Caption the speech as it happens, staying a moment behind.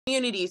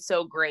community is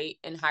so great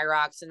in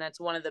Hyrox, and that's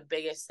one of the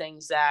biggest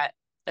things that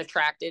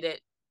attracted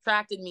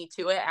me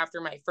to it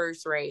after my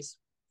first race.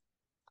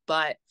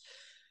 But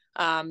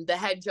the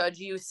head judge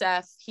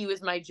Youssef, he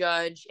was my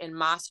judge in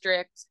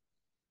Maastricht.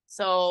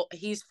 So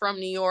he's from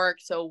New York,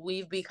 so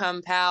we've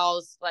become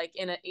pals, like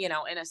in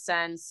a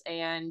sense,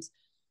 and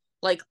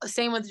like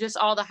same with just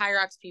all the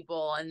Hyrox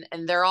people,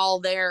 and they're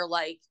all there,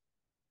 like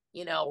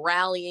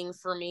rallying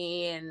for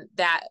me, and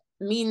that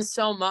means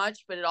so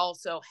much, but it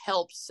also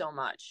helps so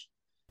much.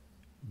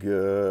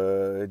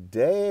 Good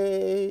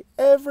day,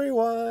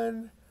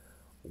 everyone.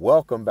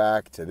 Welcome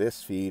back to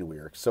this feed. We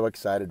are so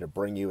excited to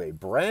bring you a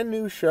brand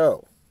new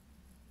show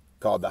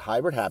called the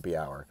Hybrid Happy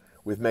Hour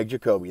with Meg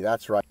Jacoby.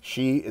 That's right.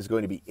 She is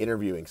going to be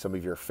interviewing some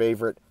of your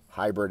favorite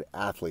hybrid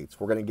athletes.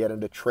 We're going to get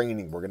into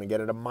training. We're going to get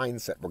into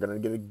mindset. We're going to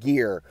get into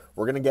gear.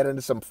 We're going to get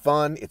into some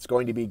fun. It's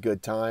going to be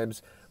good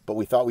times. But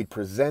we thought we'd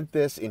present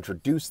this,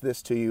 introduce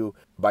this to you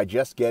by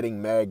just getting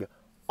Meg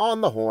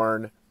on the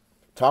horn,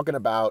 talking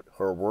about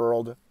her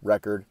world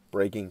record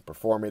breaking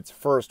performance.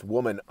 First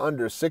woman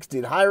under 60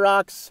 at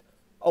Hyrox.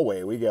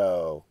 Away we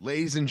go.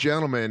 Ladies and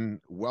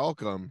gentlemen,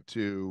 welcome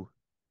to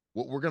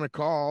what we're going to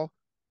call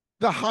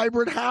the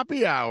Hybrid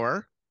Happy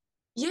Hour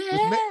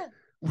Yeah.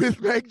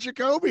 with Meg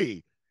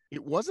Jacoby.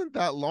 It wasn't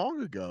that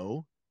long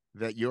ago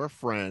that your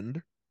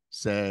friend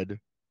said,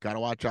 "Got to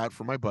watch out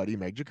for my buddy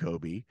Meg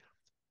Jacoby."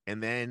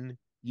 And then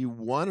you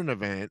won an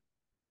event,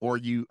 or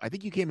I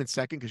think you came in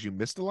second because you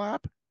missed a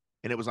lap.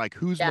 And it was like,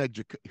 who's Yeah.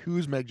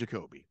 Meg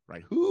Jacoby,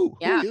 right? Who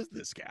Yeah. is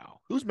this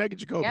gal? Who's Meg Yeah.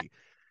 Jacoby?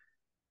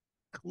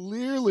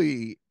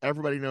 Clearly,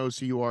 everybody knows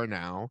who you are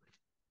now.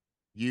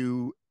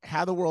 You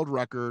had the world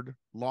record,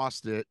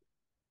 lost it,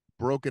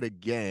 broke it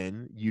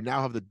again. You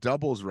now have the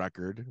doubles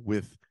record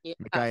with Yeah.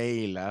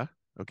 Michaela.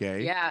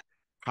 Okay. Yeah.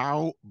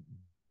 How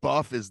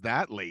buff is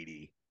that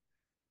lady?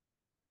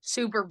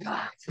 Super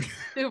buff.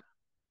 Super.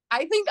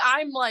 I think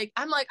I'm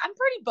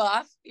pretty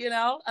buff,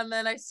 and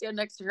then I stand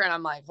next to her and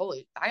I'm like,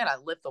 holy, I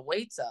gotta lift the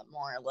weights up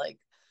more. Like,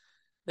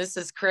 this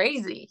is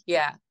crazy.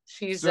 Yeah.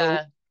 She's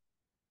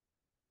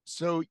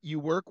So you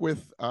work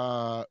with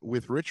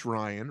Rich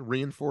Ryan,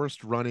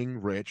 Reinforced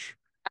Running Rich,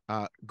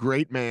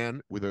 great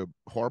man with a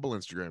horrible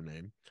Instagram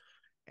name.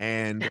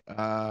 And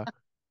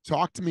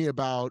talk to me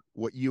about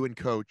what you and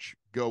coach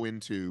go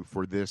into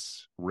for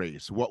this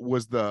race. What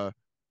was the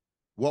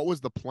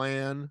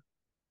plan?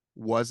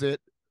 Was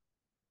it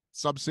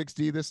sub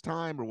 60 this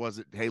time, or was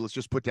it, hey, let's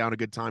just put down a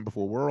good time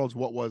before Worlds?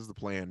 What was the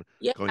plan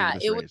yeah, going into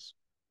this race?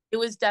 it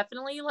was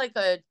definitely like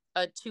a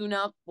tune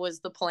up was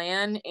the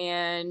plan.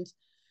 And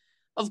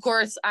of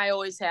course I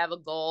always have a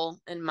goal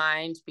in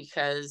mind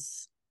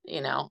because,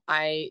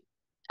 I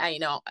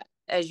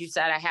as you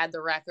said, I had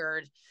the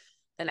record,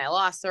 then I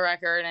lost the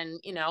record, and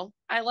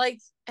I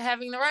liked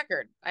having the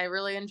record. I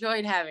really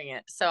enjoyed having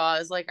it. So I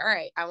was like, all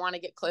right, I want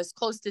to get close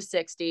to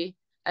 60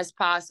 as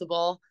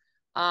possible.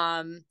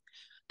 Um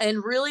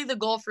and really the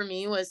goal for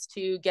me was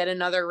to get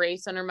another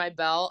race under my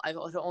belt. I've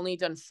only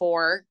done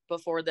 4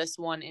 before this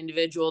one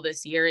individual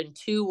this year, and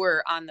 2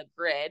 were on the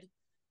grid.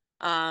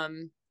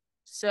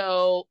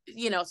 So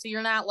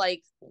you're not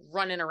like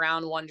running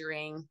around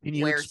wondering Can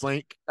you where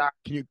explain?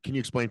 Can you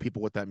explain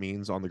people what that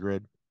means on the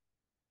grid?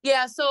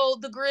 Yeah, so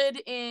the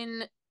grid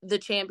in the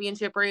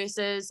championship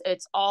races,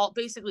 it's all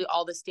basically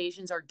all the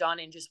stations are done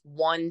in just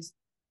one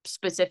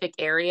specific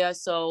area.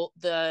 So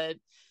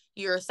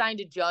you're assigned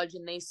a judge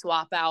and they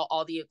swap out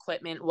all the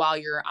equipment while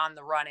you're on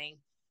the running,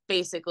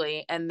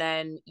 basically. And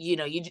then, you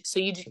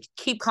just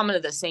keep coming to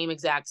the same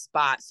exact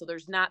spot. So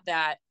there's not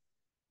that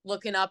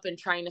looking up and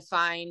trying to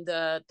find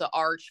the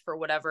arch for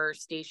whatever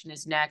station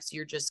is next.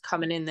 You're just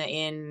coming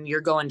in you're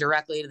going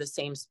directly to the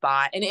same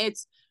spot. And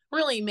it's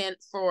really meant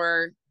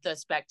for the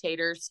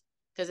spectators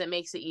because it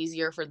makes it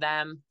easier for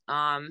them.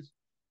 And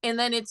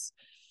then it's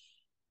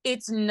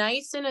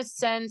nice in a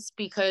sense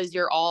because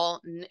you're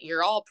all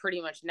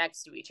pretty much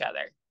next to each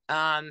other.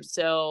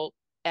 So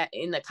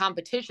in the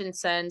competition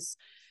sense,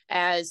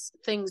 as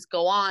things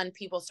go on,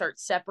 people start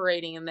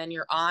separating, and then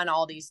you're on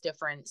all these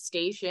different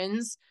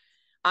stations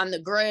on the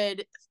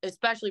grid,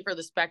 especially for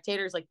the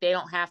spectators. Like, they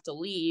don't have to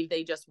leave,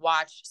 they just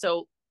watch.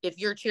 So if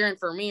you're cheering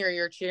for me or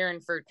you're cheering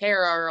for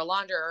Tara or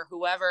Alondra or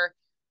whoever,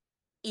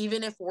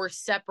 even if we're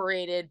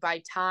separated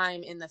by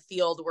time in the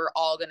field, we're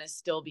all going to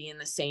still be in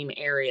the same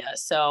area.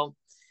 So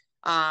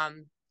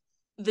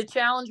the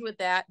challenge with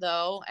that,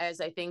 though,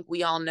 as I think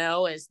we all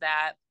know, is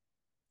that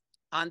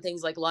on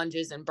things like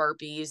lunges and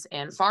burpees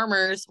and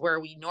farmers, where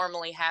we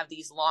normally have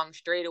these long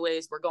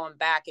straightaways, we're going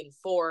back and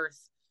forth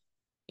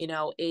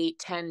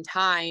 8-10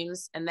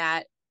 times, and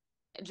that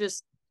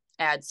just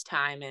adds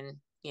time and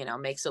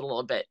makes it a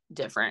little bit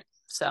different.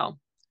 So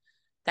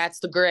that's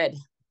the grid.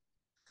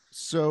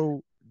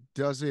 So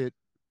does it?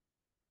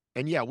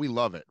 And yeah, we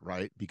love it,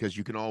 right? Because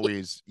you can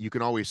always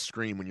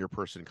scream when your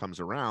person comes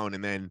around,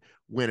 and then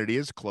when it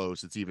is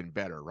close, it's even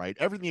better, right?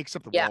 Everything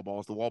except the Yeah. wall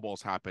balls. The wall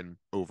balls happen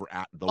over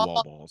at the Well,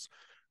 wall balls.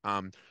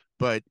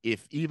 But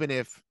if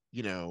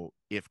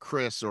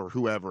Chris or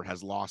whoever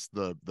has lost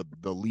the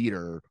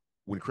leader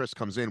when Chris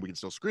comes in, we can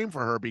still scream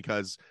for her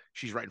because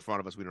she's right in front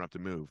of us. We don't have to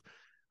move.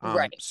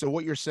 Right. So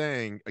what you're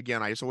saying,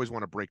 again, I just always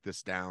want to break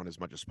this down as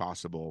much as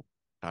possible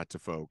to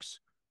folks.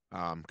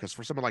 Because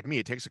for someone like me,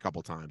 it takes a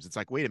couple times. It's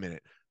like, wait a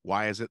minute,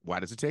 why does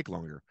it take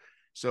longer?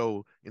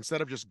 So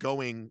instead of just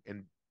going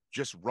and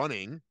just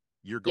running,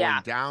 you're going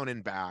Yeah. down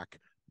and back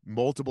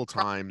multiple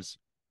times,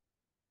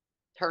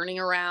 Turning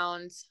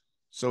around.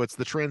 so it's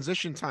the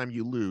transition time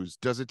you lose.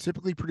 Does it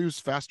typically produce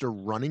faster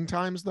running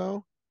times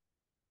though?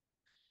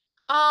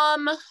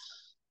 Um,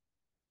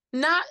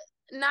 not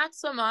not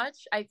so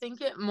much. I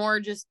think it more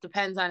just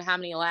depends on how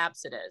many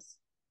laps it is.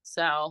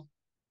 So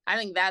I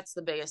think that's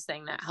the biggest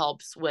thing that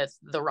helps with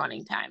the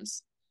running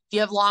times. If you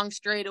have long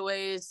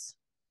straightaways,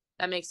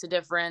 that makes a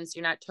difference.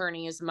 You're not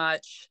turning as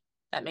much.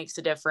 That makes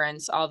a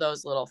difference. All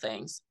those little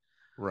things.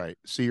 Right.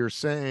 So you're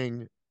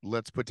saying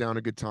let's put down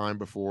a good time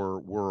before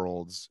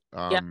Worlds.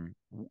 Yeah.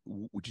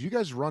 Did you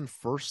guys run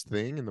first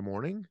thing in the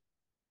morning?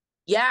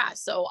 Yeah.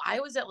 So I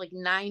was at like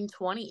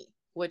 9:20,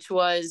 which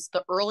was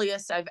the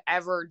earliest I've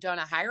ever done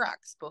a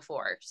Hyrox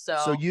before. So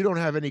So you don't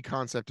have any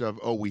concept of,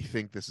 oh, we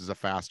think this is a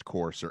fast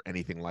course or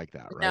anything like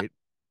that, no, right?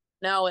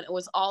 no, and it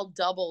was all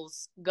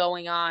doubles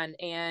going on.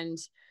 And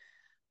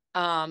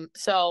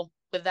so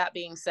with that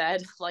being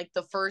said, like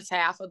the first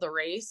half of the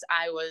race,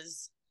 I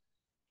was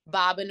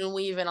bobbing and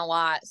weaving a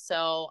lot.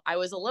 So I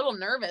was a little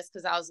nervous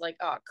because I was like,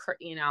 oh,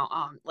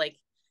 like,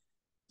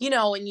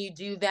 when you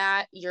do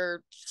that,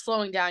 you're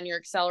slowing down, you're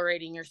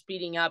accelerating, you're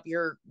speeding up,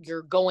 you're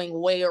going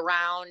way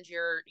around,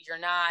 you're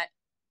not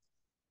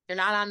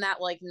on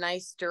that like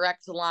nice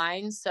direct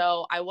line.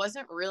 So I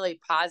wasn't really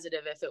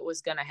positive if it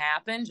was going to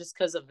happen just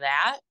because of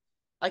that.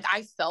 Like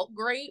I felt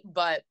great,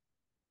 but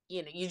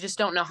you just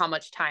don't know how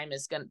much time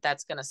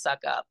that's going to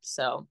suck up.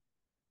 So,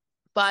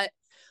 but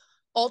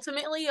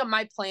ultimately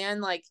my plan,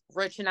 like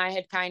Rich and I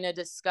had kind of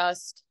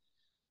discussed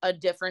a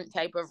different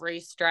type of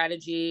race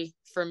strategy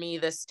for me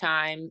this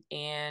time.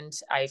 And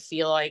I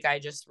feel like I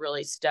just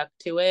really stuck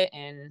to it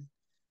and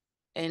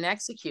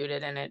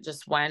executed, and it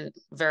just went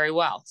very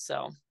well.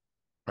 So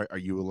Are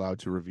you allowed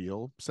to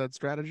reveal said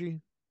strategy?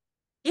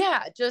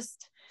 yeah,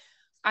 just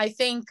I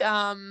think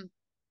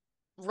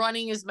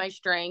running is my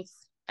strength.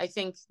 I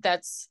think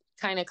that's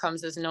kind of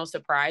comes as no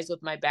surprise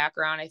with my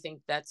background. I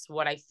think that's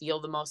what I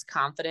feel the most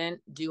confident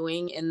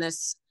doing in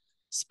this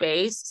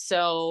space.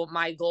 So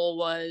my goal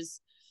was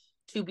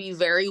to be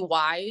very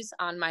wise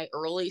on my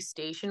early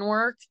station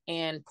work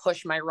and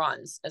push my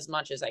runs as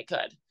much as I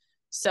could.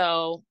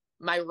 So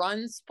my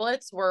run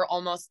splits were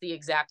almost the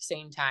exact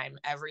same time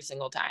every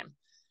single time.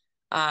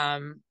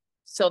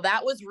 So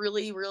that was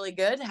really, really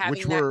good Which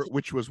having that. were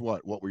which was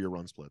what? What were your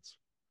run splits?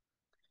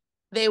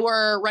 They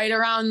were right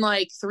around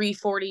like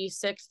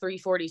 346,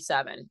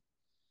 347.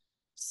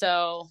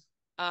 So,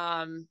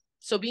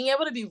 so being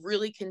able to be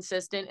really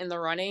consistent in the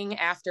running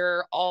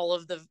after all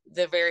of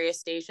the various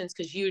stations,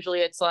 because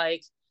usually it's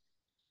like,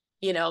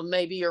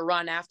 maybe your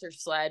run after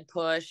sled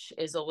push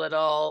is a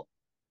little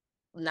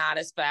not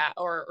as fat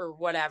or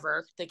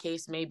whatever the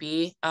case may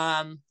be.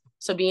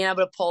 So being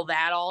able to pull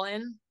that all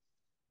in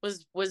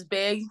was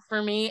big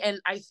for me. And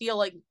I feel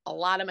like a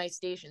lot of my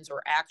stations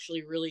were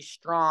actually really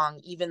strong,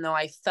 even though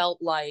I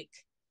felt like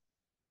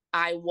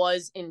I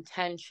was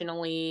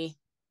intentionally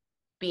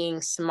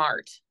being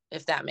smart,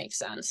 if that makes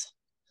sense.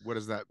 What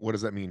does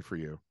that mean for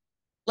you?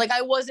 Like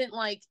I wasn't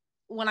like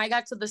when I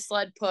got to the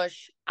sled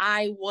push,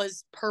 I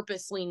was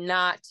purposely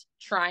not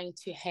trying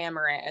to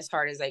hammer it as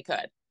hard as I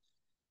could.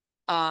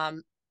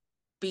 Um,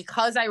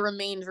 because I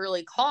remained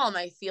really calm,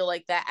 I feel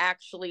like that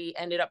actually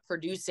ended up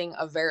producing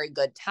a very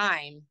good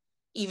time,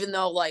 even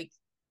though like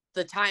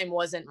the time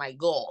wasn't my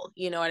goal.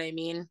 You know what I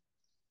mean?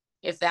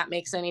 If that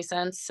makes any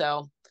sense.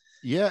 So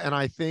Yeah, and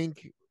I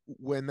think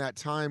when that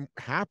time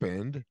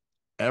happened,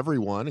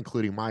 everyone,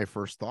 including my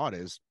first thought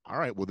is, all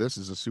right, well, this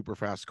is a super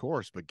fast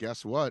course, but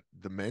guess what?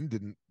 The men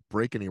didn't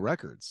break any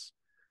records.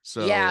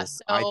 yeah.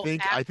 So I So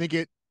think I think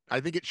it I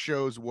think it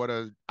shows what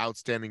a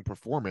outstanding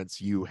performance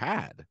you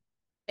had.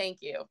 thank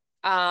you.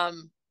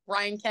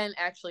 Ryan Kent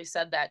actually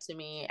said that to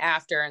me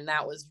after, and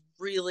that was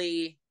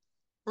really,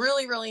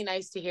 really, really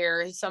nice to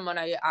hear. He's someone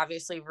I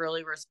obviously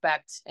really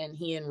respect, and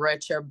he and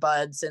Rich are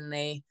buds, and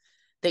they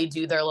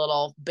do their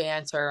little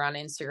banter on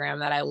Instagram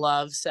that I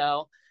love.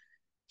 So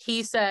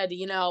he said,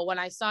 when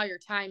I saw your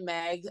time,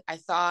 Meg, I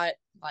thought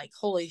like,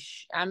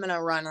 I'm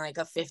gonna run like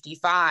a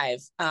 55.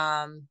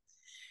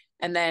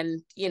 And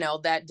then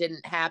that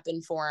didn't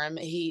happen for him.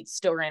 He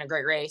still ran a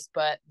great race,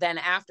 but then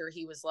after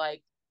he was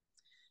like,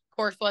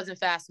 course wasn't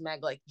fast,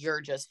 Meg, like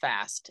you're just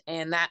fast.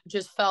 And that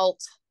just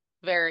felt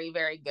very,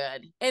 very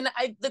good. And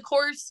the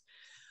course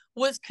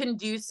was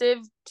conducive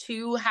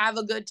to have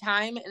a good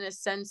time in a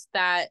sense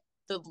that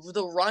the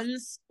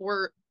runs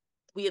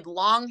we had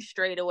long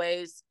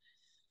straightaways.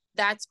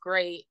 That's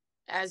great.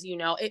 As you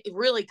know, it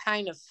really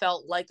kind of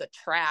felt like a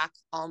track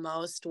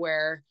almost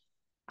where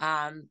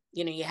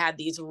you had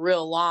these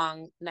real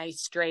long,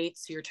 nice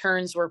straights. Your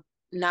turns were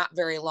not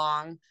very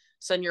long.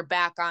 So then you're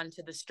back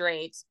onto the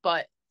straights,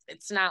 but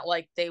it's not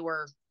like they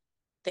weren't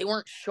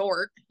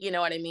short, you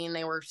know what I mean?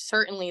 They were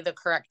certainly the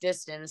correct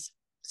distance.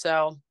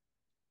 So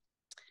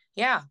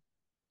yeah.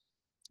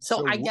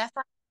 So I So guess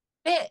I'm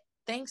fit.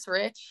 Thanks,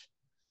 Rich.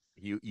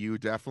 you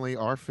definitely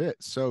are fit.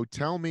 So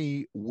tell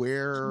me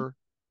where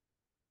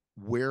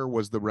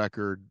was the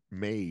record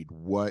made?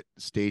 What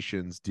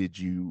stations did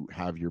you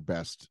have your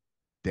best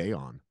day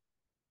on?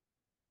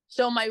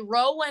 So my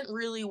row went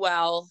really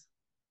well.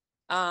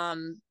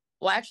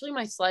 Well, actually,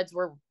 my sleds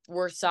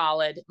were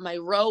solid. My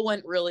row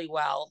went really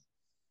well,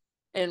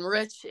 and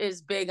Rich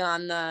is big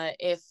on the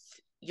if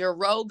your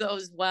row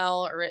goes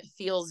well or it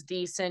feels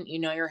decent,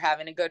 you're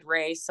having a good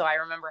race. So I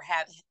remember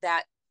having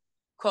that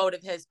quote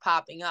of his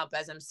popping up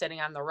as I'm sitting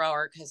on the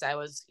rower because I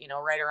was,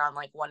 right around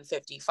like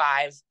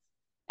 155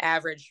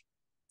 average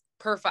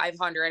per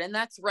 500, and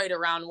that's right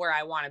around where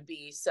I want to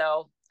be.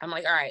 So I'm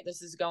like, all right,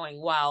 this is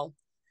going well.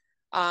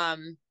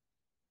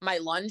 My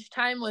lunge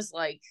time was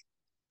like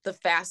the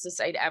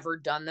fastest I'd ever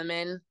done them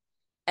in.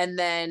 And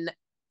then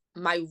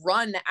my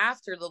run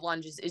after the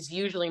lunges is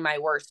usually my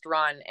worst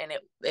run. And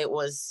it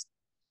was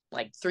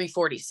like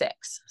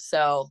 346.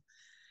 So,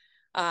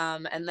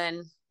 and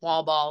then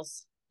wall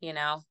balls,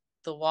 the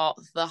wall,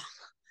 the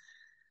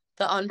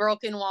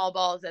unbroken wall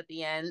balls at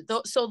the end.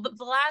 So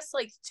the last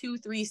like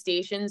 2-3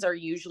 stations are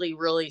usually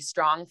really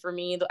strong for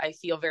me. I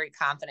feel very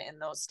confident in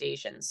those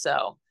stations.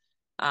 So,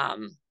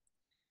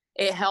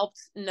 it helped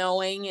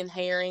knowing and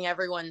hearing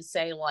everyone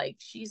say like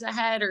she's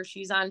ahead or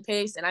she's on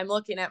pace, and I'm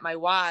looking at my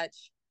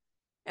watch,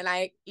 and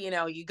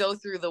you go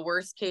through the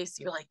worst case.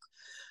 You're like,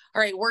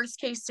 all right, worst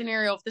case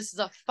scenario, if this is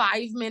a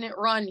 5-minute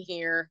run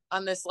here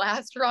on this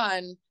last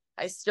run,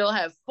 I still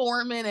have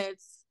 4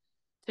 minutes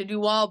to do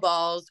wall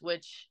balls,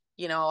 which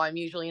I'm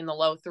usually in the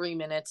low 3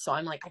 minutes, so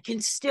I'm like, I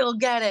can still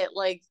get it.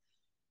 Like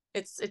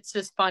it's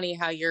just funny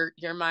how your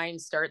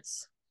mind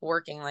starts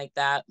working like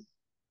that.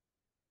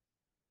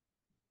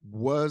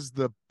 Was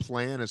the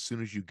plan as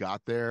soon as you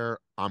got there,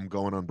 I'm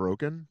going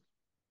unbroken?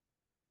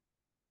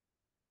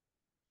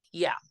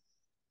 Yeah,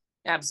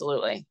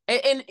 absolutely.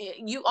 And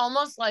you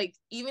almost like,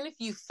 even if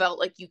you felt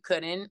like you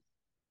couldn't,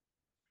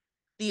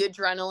 the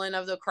adrenaline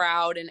of the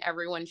crowd and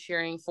everyone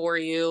cheering for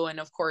you,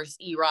 and of course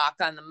E-Rock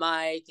on the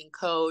mic and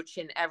coach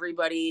and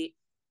everybody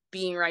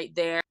being right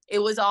there, it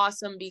was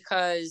awesome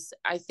because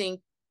I think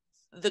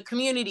the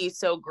community is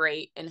so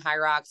great in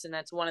Hyrox, and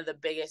that's one of the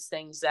biggest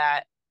things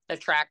that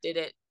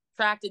attracted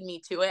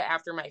me to it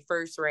after my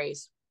first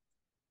race.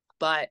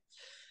 But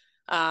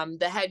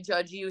the head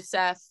judge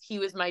Youssef, he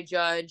was my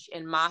judge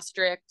in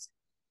Maastricht,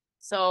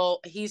 so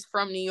he's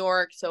from New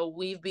York, so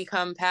we've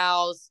become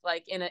pals,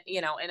 like in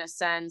a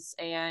sense.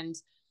 And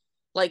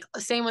like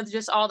same with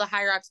just all the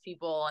Hyrox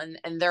people,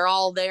 and they're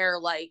all there,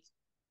 like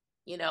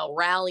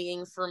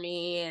rallying for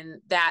me, and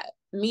that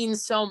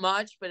means so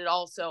much, but it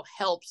also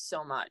helps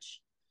so much.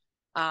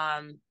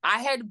 I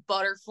had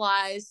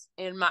butterflies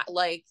in my,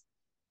 like,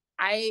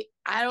 I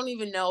don't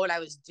even know what I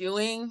was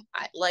doing.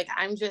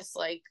 I'm just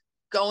like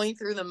going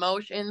through the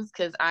motions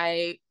because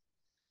I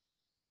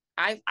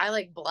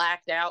like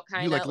blacked out You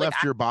kind like of like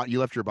left your body. You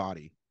left your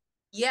body.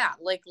 yeah,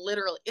 like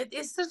literally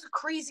it's just the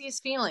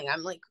craziest feeling.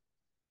 I'm like,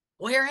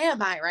 where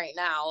am I right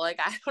now? Like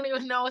I don't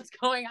even know what's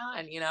going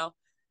on.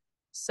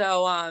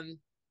 So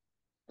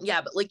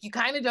yeah, but like you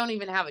kind of don't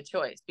even have a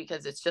choice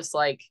because it's just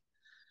like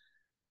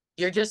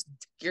you're just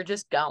you're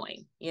just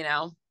going.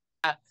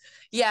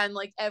 Yeah, and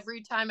like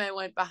every time I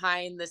went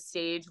behind the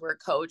stage where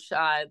coach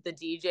the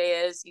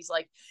DJ is, he's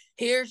like,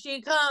 here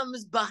she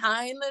comes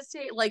behind the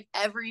stage, like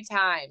every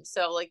time.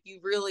 So like you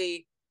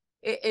really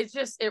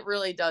it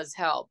really does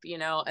help.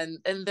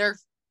 And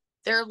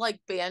they're like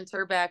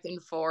banter back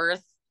and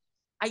forth.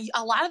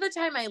 A lot of the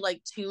time I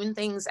like tune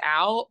things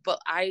out, but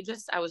I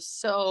was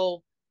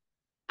so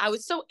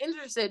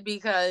interested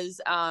because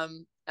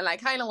and I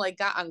kind of like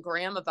got on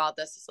Graham about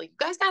this. It's like, you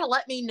guys got to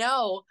let me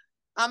know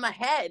I'm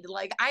ahead.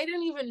 Like I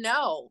didn't even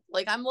know.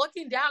 Like I'm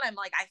looking down, I'm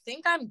like, I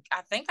think I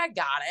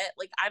got it.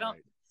 Like I don't.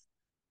 Right.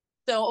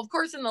 So of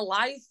course in the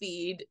live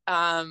feed,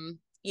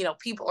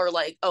 people are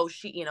like, oh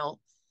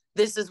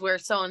this is where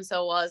so and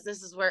so was.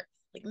 This is where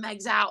like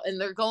Meg's out, and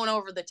they're going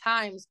over the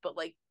times, but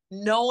like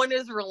no one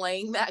is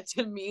relaying that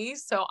to me.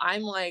 So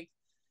I'm like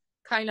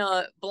kind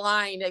of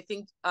blind. I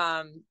think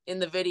in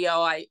the video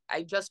I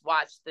just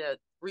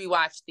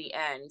rewatched the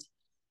end.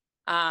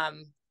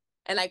 Um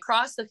and I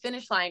crossed the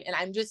finish line, and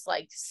I'm just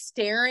like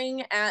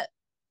staring at,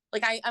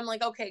 like I'm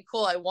like, okay,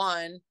 cool, I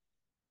won,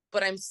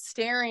 but I'm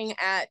staring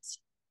at,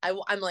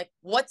 I'm like,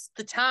 what's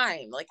the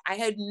time? Like I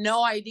had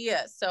no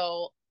idea.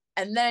 So,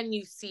 and then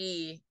you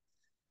see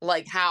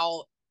like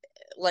how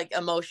like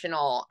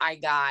emotional I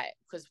got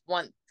because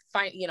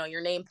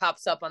your name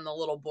pops up on the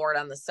little board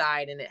on the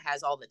side, and it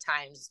has all the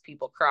times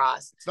people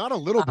cross. It's not a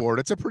little board.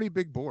 It's a pretty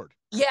big board.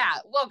 Yeah,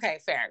 well, okay,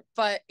 fair,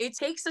 but it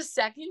takes a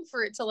second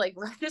for it to like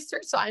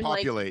register. So I'm like,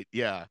 Populate.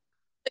 Yeah.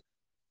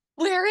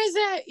 where is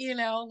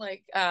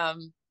it?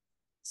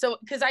 So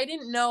because I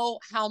didn't know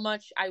how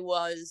much I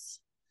was.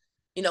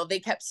 They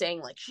kept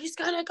saying like she's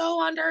gonna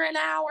go under an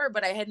hour,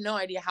 but I had no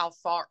idea how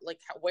far, like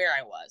where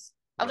I was.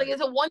 I was like, Right.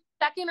 is it 1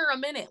 second or a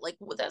minute? Like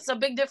that's a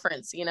big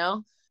difference.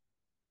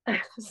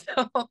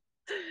 So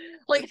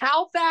Like,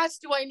 how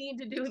fast do I need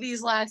to do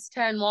these last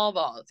 10 wall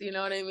balls? You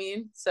know what I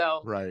mean?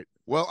 So, Right.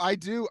 Well, I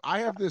do. I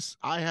have this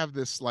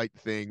slight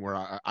thing where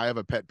I have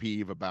a pet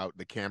peeve about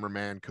the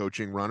cameraman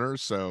coaching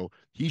runners. So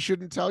he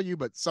shouldn't tell you,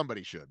 but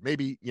somebody should.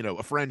 Maybe,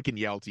 a friend can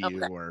yell to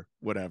you okay, or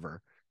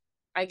whatever.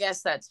 I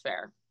guess that's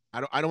fair. I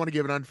don't want to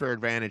give an unfair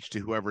advantage to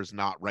whoever's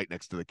not right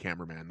next to the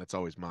cameraman. That's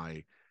always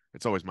my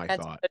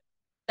That's thought.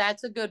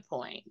 that's a good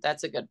point.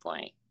 That's a good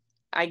point.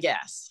 I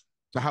guess.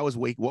 So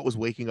what was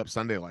waking up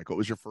Sunday like? What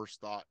was your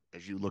first thought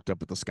as you looked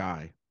up at the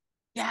sky?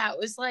 Yeah, it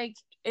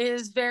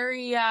was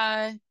very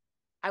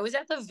I was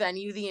at the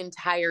venue the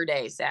entire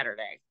day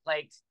Saturday.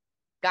 Like,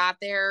 got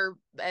there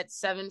at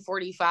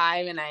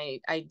 7:45 and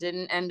I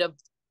didn't end up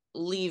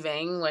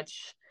leaving,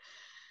 which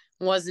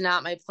was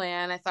not my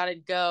plan. I thought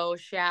I'd go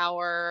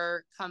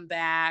shower, come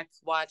back,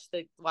 watch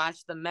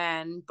the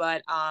men,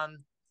 but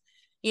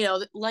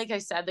like I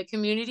said, the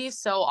community is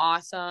so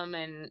awesome,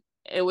 and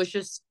it was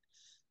just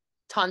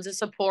tons of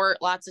support,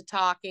 lots of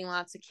talking,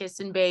 lots of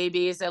kissing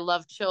babies. I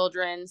love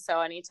children,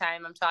 so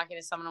anytime I'm talking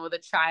to someone with a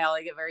child,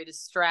 I get very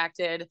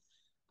distracted.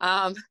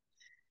 Um,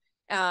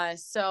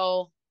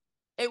 so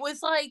it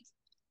was like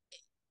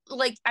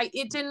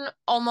it didn't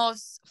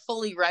almost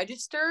fully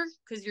register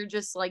because you're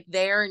just like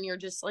there and you're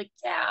just like,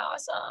 yeah,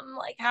 awesome,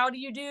 like how do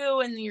you do,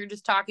 and you're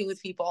just talking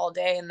with people all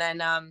day, and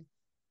then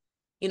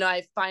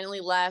I finally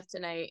left,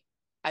 and I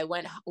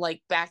went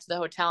like back to the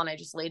hotel, and I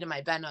just laid in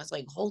my bed, and I was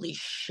like, holy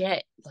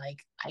shit, like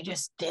I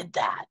just did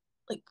that,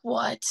 like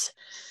what?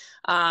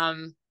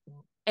 um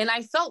and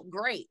I felt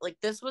great. Like,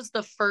 this was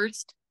the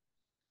first.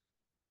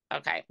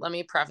 Okay, let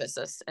me preface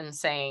this in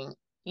saying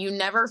you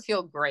never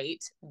feel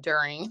great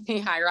during the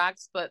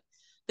Hyrox, but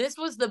this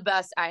was the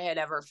best I had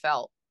ever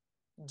felt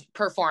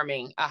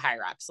performing a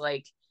Hyrox.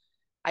 Like,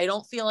 I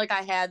don't feel like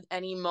I had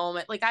any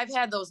moment. Like, I've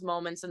had those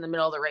moments in the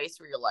middle of the race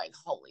where you're like,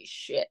 holy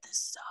shit,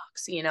 this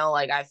sucks.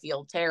 Like I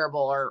feel terrible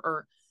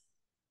or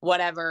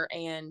whatever.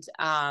 And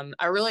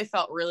I really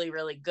felt really,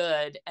 really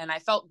good. And I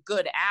felt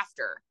good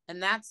after.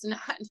 And that's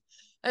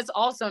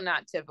also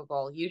not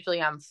typical.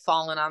 Usually I'm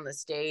falling on the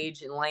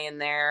stage and laying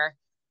there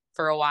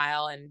for a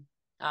while. And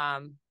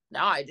no,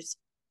 I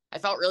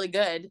felt really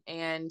good.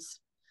 And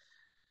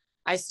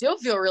I still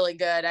feel really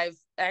good.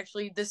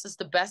 This is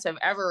the best I've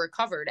ever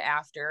recovered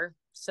after.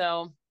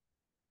 So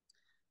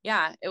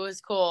yeah, it was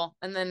cool.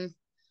 And then,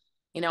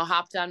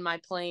 hopped on my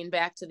plane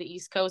back to the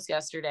East Coast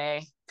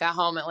yesterday, got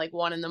home at like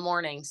 1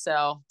 a.m.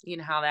 So you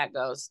know how that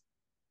goes.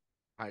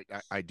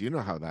 I do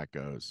know how that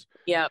goes.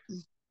 Yep.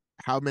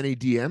 How many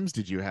DMs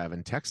did you have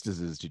and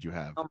texts did you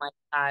have? Oh my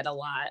God, a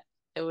lot.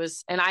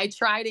 And I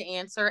try to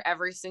answer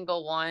every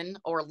single one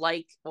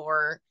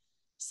or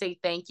say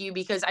thank you,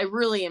 because I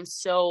really am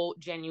so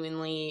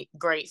genuinely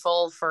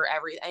grateful for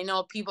I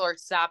know people are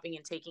stopping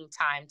and taking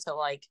time to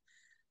like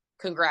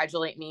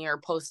congratulate me or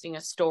posting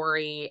a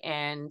story,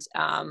 and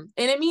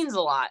it means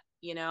a lot.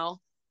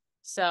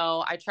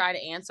 So I try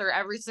to answer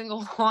every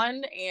single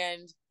one,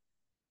 and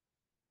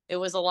it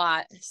was a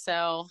lot.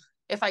 So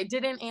if I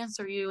didn't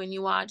answer you and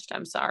you watched,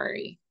 I'm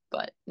sorry,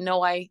 but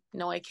no, I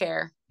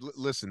care.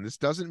 Listen, this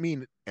doesn't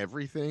mean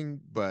everything,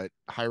 but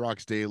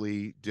Hyrox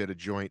Daily did a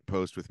joint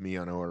post with me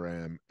on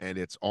ORM, and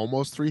it's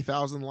almost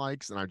 3,000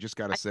 likes. And I just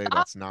got to say,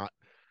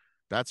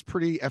 that's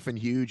pretty effing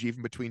huge,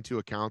 even between two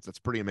accounts. That's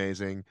pretty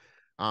amazing.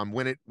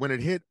 When it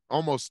hit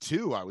almost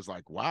two, I was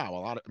like, wow, a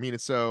lot of. I mean,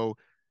 it's so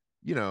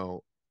you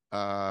know,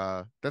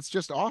 that's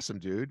just awesome,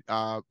 dude.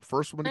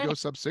 First one to go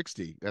sub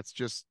 60. It's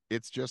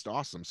just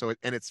awesome.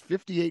 It's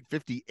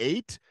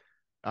 58-58.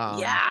 Um,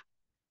 Yeah, so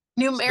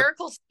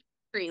numerical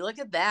victory. Look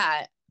at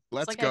that. It's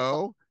let's like I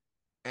call. go.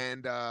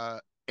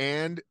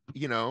 And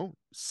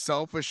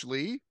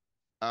selfishly,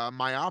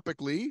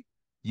 myopically,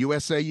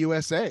 USA.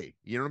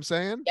 You know what I'm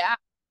saying? Yeah.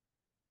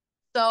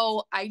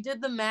 So I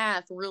did the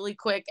math really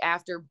quick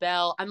after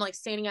Bell. I'm like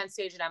standing on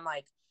stage, and I'm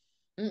like,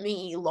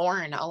 me,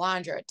 Lauren,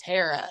 Alondra,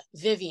 Tara,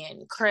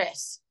 Vivian,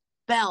 Chris,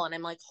 Belle. And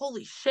I'm like,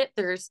 holy shit,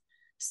 there's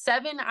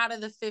 7 out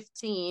of the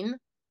 15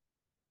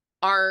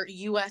 are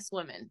US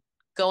women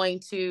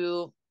going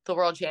to the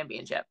World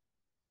Championship.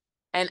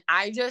 And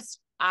I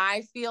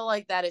feel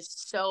like that is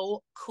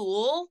so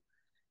cool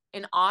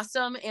and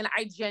awesome. And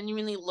I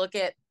genuinely look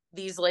at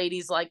these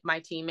ladies like my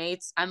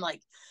teammates. I'm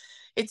like,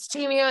 it's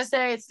Team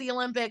USA, it's the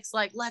Olympics,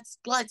 like let's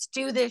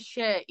do this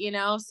shit.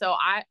 So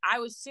I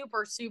was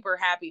super, super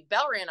happy.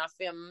 Belle ran a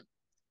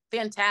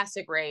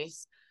fantastic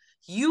race.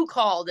 You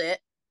called it.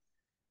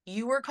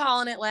 You were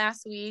calling it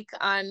last week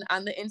on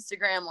the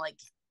Instagram, like,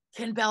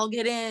 can Belle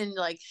get in?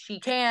 Like, she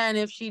can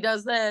if she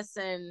does this.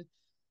 And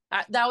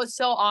that was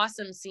so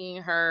awesome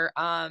seeing her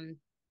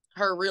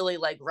really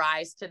like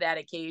rise to that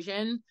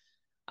occasion.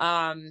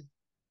 um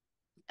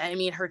I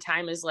mean, her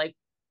time is like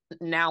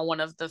now one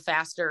of the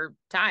faster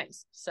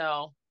times.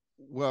 So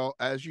Well,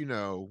 as you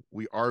know,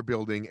 we are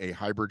building a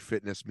hybrid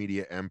fitness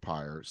media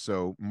empire.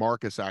 So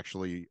Marcus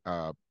actually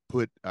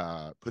put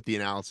the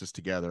analysis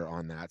together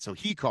on that. So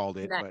he called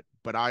it, that,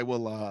 but I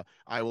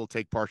will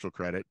take partial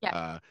credit.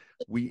 yeah,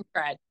 We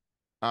Fred.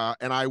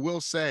 And I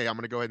will say, I'm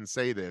going to go ahead and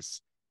say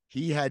this.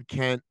 He had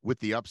Kent with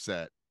the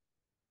upset,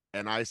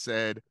 And I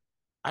said,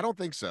 I don't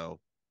think so.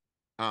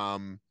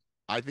 Um,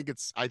 I think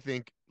it's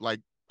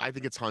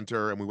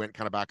Hunter, and we went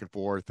kind of back and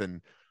forth,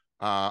 and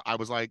I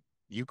was like,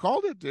 you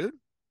called it, dude.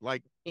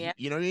 Like, Yeah.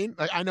 you know what I mean?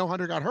 Like, I know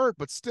Hunter got hurt,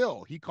 but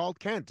still, he called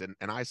Kent, and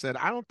I said,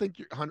 I don't think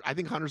I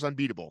think Hunter's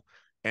unbeatable,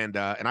 and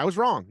I was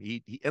wrong.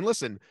 And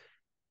listen,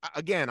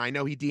 again, I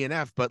know he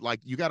DNF, but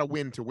like, you got to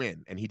win to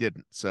win, and he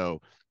didn't.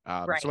 So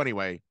Right.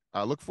 anyway,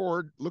 look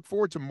forward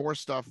to more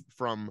stuff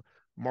from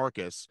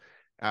Marcus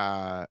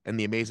and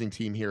the amazing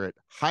team here at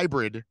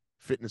Hybrid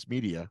Fitness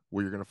Media,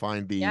 where you're going to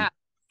find the Yeah.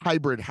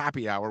 Hybrid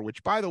Happy Hour,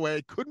 which, by the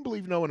way, couldn't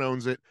believe no one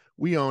owns it.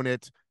 We own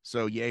it,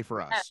 so yay for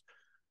Yeah. us.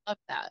 Love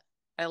that.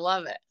 I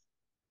love it.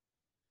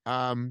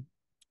 Um,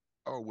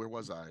 oh, where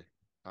was I?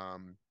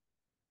 Um,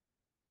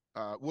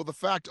 well, the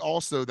fact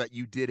also that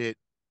you did it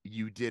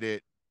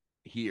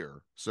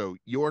here. So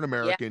you're an Yeah.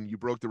 American, you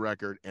broke the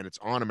record, and it's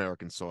on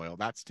American soil.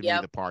 That's to me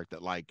Yep. the part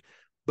that, like,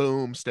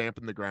 boom, stamp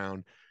in the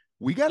ground.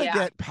 We got to Yeah.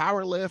 get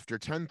Powerlift or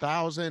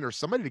 10,000 or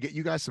somebody to get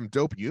you guys some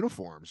dope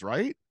uniforms,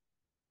 right?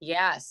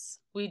 Yes,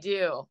 we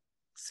do.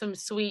 Some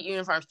sweet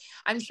uniforms.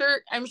 I'm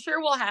sure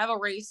we'll have a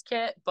race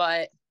kit,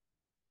 but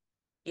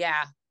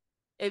yeah,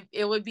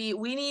 it would be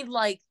we need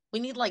like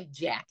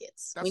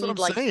jackets. We That's what I'm need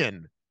like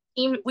saying.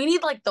 we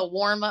need like the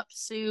warm-up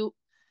suit,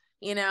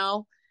 you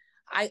know.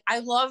 I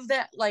love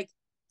that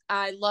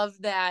I love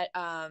that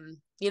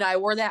I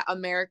wore that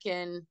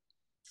American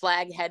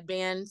flag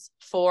headband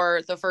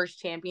for the first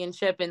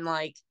championship, and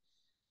like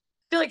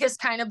feel like it's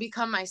kind of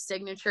become my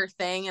signature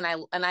thing, and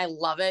I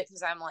love it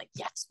because I'm like,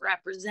 yes,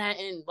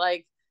 representing,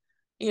 like,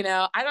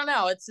 I don't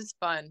know, it's just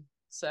fun.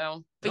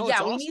 So, but No, it's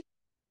yeah, we awesome. need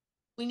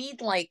we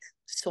need like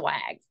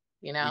swag,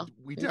 you We know. we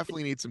We need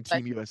definitely need some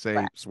like Team USA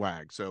swag.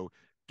 swag. So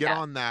get Yeah.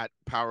 on that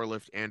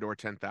Powerlift and or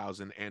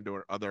 10,000 and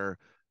or other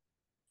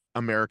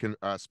American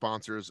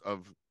sponsors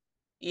of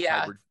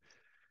Yeah. hybrid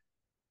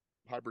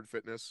hybrid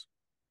fitness.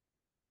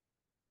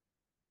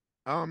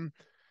 Um,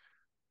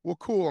 well,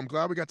 cool. I'm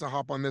glad we got to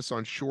hop on this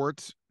on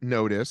short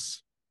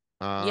notice.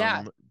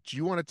 Yeah. Do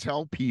you want to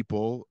tell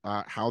people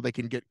how they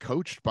can get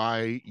coached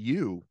by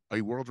you,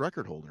 a world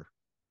record holder?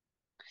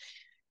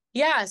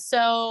 Yeah,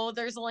 so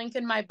there's a link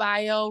in my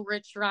bio.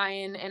 Rich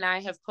Ryan and I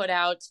have put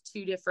out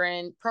two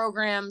different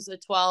programs, a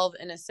 12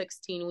 and a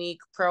 16-week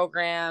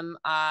program,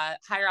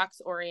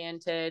 Hyrox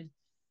oriented.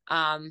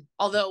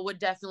 Although it would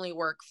definitely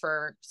work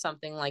for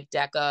something like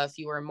DECA if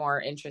you were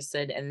more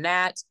interested in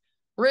that.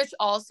 Rich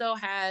also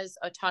has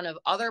a ton of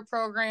other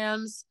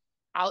programs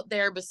out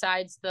there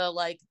besides the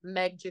like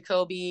Meg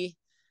Jacoby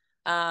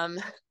um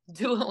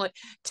dual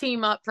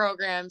team up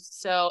programs.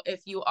 So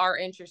if you are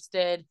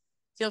interested,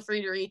 feel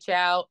free to reach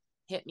out,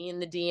 hit me in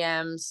the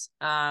DMs.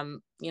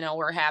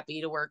 We're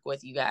happy to work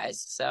with you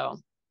guys. So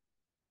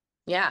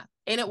yeah,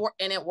 and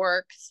it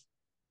works.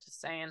 Just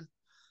saying,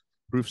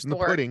 Proofs in the it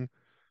works. pudding.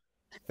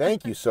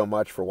 Thank you so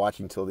much for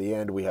watching till the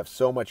end. We have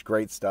so much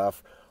great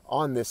stuff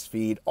on this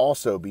feed.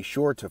 Also, be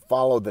sure to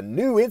follow the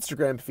new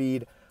Instagram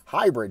feed,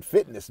 Hybrid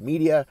Fitness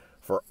Media,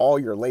 for all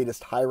your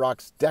latest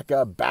Hyrox,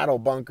 DECA, Battle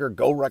Bunker,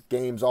 Go Ruck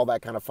games, all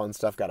that kind of fun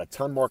stuff. Got a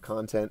ton more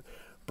content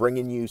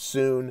bringing you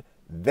soon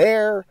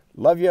there.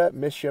 Love you,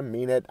 miss you,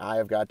 mean it. I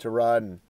have got to run.